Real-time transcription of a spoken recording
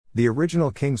The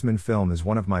original Kingsman film is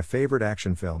one of my favorite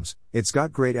action films. It's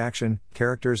got great action,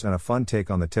 characters and a fun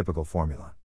take on the typical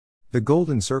formula. The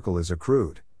Golden Circle is a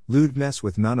crude, lewd mess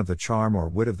with none of the charm or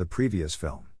wit of the previous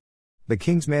film. The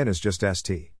Kingsman is just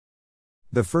St.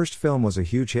 The first film was a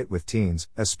huge hit with teens,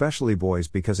 especially boys,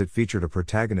 because it featured a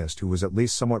protagonist who was at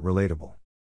least somewhat relatable.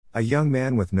 A young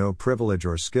man with no privilege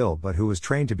or skill but who was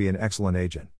trained to be an excellent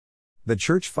agent. The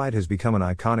church fight has become an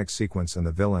iconic sequence and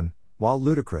the villain, while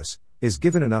ludicrous, is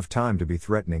given enough time to be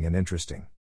threatening and interesting.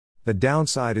 The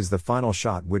downside is the final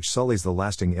shot, which sullies the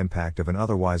lasting impact of an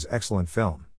otherwise excellent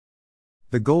film.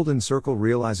 The Golden Circle,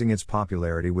 realizing its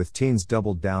popularity with teens,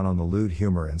 doubled down on the lewd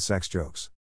humor and sex jokes.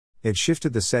 It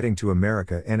shifted the setting to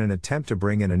America in an attempt to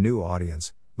bring in a new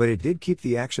audience, but it did keep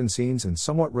the action scenes and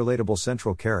somewhat relatable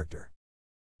central character.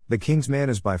 The Kingsman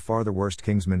is by far the worst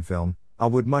Kingsman film. I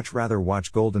would much rather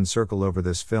watch Golden Circle over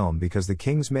this film because the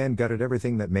Kingsman gutted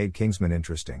everything that made Kingsman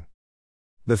interesting.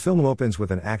 The film opens with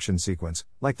an action sequence,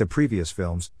 like the previous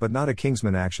films, but not a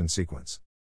Kingsman action sequence.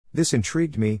 This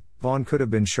intrigued me. Vaughn could have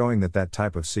been showing that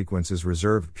type of sequence is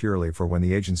reserved purely for when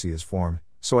the agency is formed,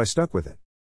 so I stuck with it.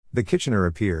 The Kitchener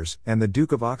appears, and the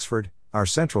Duke of Oxford, our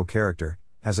central character,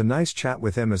 has a nice chat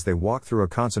with him as they walk through a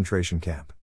concentration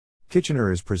camp.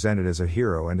 Kitchener is presented as a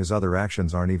hero and his other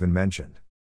actions aren't even mentioned.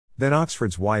 Then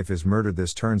Oxford's wife is murdered.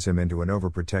 This turns him into an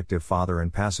overprotective father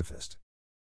and pacifist.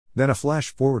 Then a flash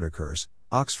forward occurs.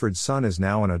 Oxford's son is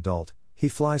now an adult, he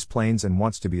flies planes and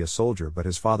wants to be a soldier, but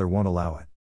his father won't allow it.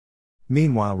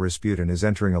 Meanwhile, Rasputin is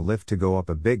entering a lift to go up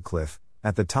a big cliff.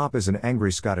 At the top is an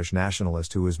angry Scottish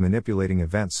nationalist who is manipulating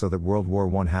events so that World War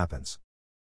I happens.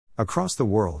 Across the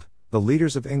world, the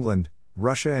leaders of England,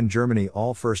 Russia and Germany,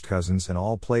 all first cousins and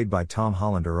all played by Tom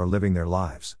Hollander, are living their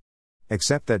lives.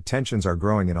 Except that tensions are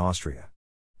growing in Austria.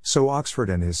 So Oxford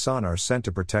and his son are sent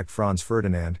to protect Franz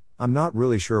Ferdinand. I'm not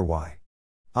really sure why.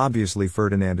 Obviously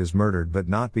Ferdinand is murdered, but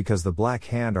not because the Black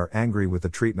Hand are angry with the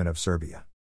treatment of Serbia.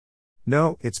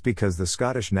 No, it's because the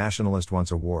Scottish nationalist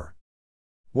wants a war.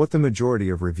 What the majority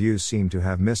of reviews seem to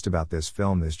have missed about this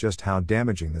film is just how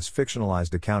damaging this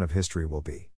fictionalized account of history will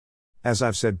be. As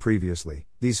I've said previously,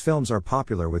 these films are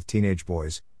popular with teenage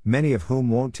boys, many of whom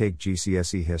won't take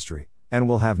GCSE history, and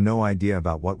will have no idea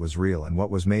about what was real and what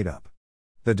was made up.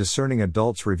 The discerning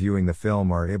adults reviewing the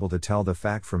film are able to tell the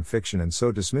fact from fiction and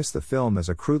so dismiss the film as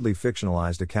a crudely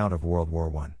fictionalized account of World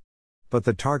War I. But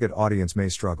the target audience may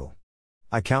struggle.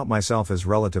 I count myself as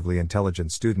relatively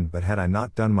intelligent student, but had I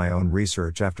not done my own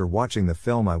research after watching the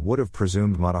film, I would have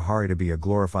presumed Mata Hari to be a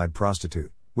glorified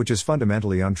prostitute, which is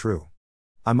fundamentally untrue.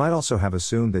 I might also have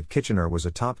assumed that Kitchener was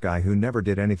a top guy who never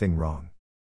did anything wrong.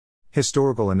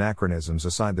 Historical anachronisms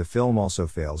aside, the film also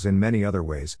fails in many other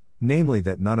ways, namely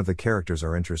that none of the characters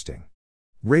are interesting.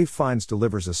 Ralph Fiennes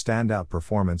delivers a standout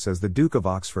performance as the Duke of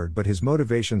Oxford, but his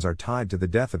motivations are tied to the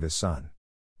death of his son.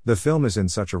 The film is in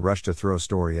such a rush to throw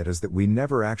story at us that we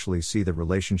never actually see the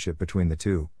relationship between the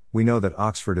two. We know that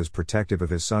Oxford is protective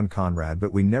of his son Conrad,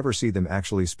 but we never see them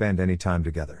actually spend any time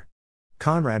together.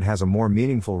 Conrad has a more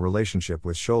meaningful relationship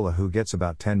with Shola, who gets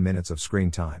about 10 minutes of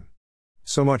screen time.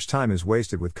 So much time is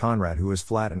wasted with Conrad, who is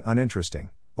flat and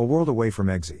uninteresting, a world away from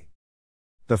Eggsy.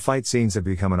 The fight scenes have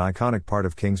become an iconic part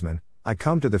of Kingsman. I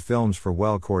come to the films for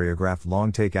well-choreographed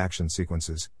long-take action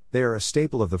sequences. They are a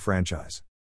staple of the franchise.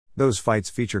 Those fights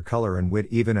feature color and wit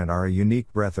even and are a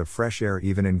unique breath of fresh air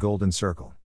even in Golden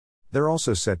Circle. They're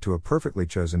also set to a perfectly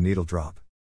chosen needle drop.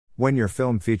 When your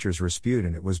film features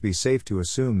Rasputin, it would be safe to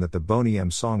assume that the Boney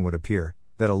M song would appear,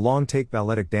 that a long-take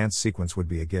balletic dance sequence would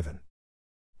be a given.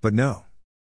 But no.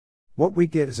 What we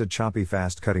get is a choppy,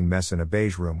 fast-cutting mess in a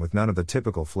beige room with none of the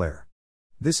typical flair.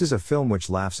 This is a film which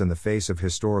laughs in the face of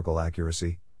historical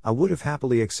accuracy. I would have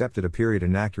happily accepted a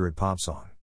period-inaccurate pop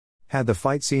song. Had the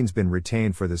fight scenes been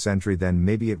retained for this entry, then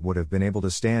maybe it would have been able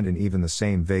to stand in even the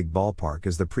same vague ballpark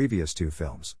as the previous two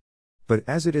films. But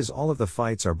as it is, all of the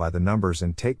fights are by the numbers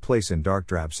and take place in dark,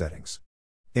 drab settings.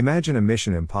 Imagine a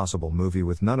Mission Impossible movie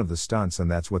with none of the stunts, and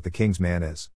that's what The Kingsman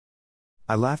is.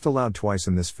 I laughed aloud twice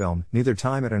in this film, neither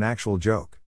time at an actual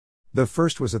joke. The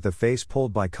first was at the face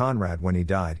pulled by Conrad when he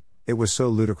died, it was so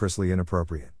ludicrously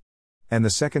inappropriate. And the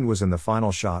second was in the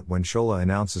final shot when Shola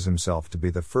announces himself to be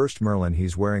the first Merlin.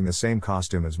 He's wearing the same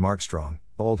costume as Mark Strong,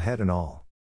 bald head and all.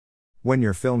 When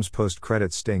your film's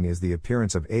post-credits sting is the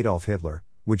appearance of Adolf Hitler,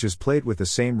 which is played with the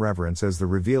same reverence as the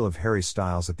reveal of Harry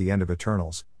Styles at the end of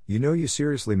Eternals, you know you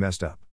seriously messed up.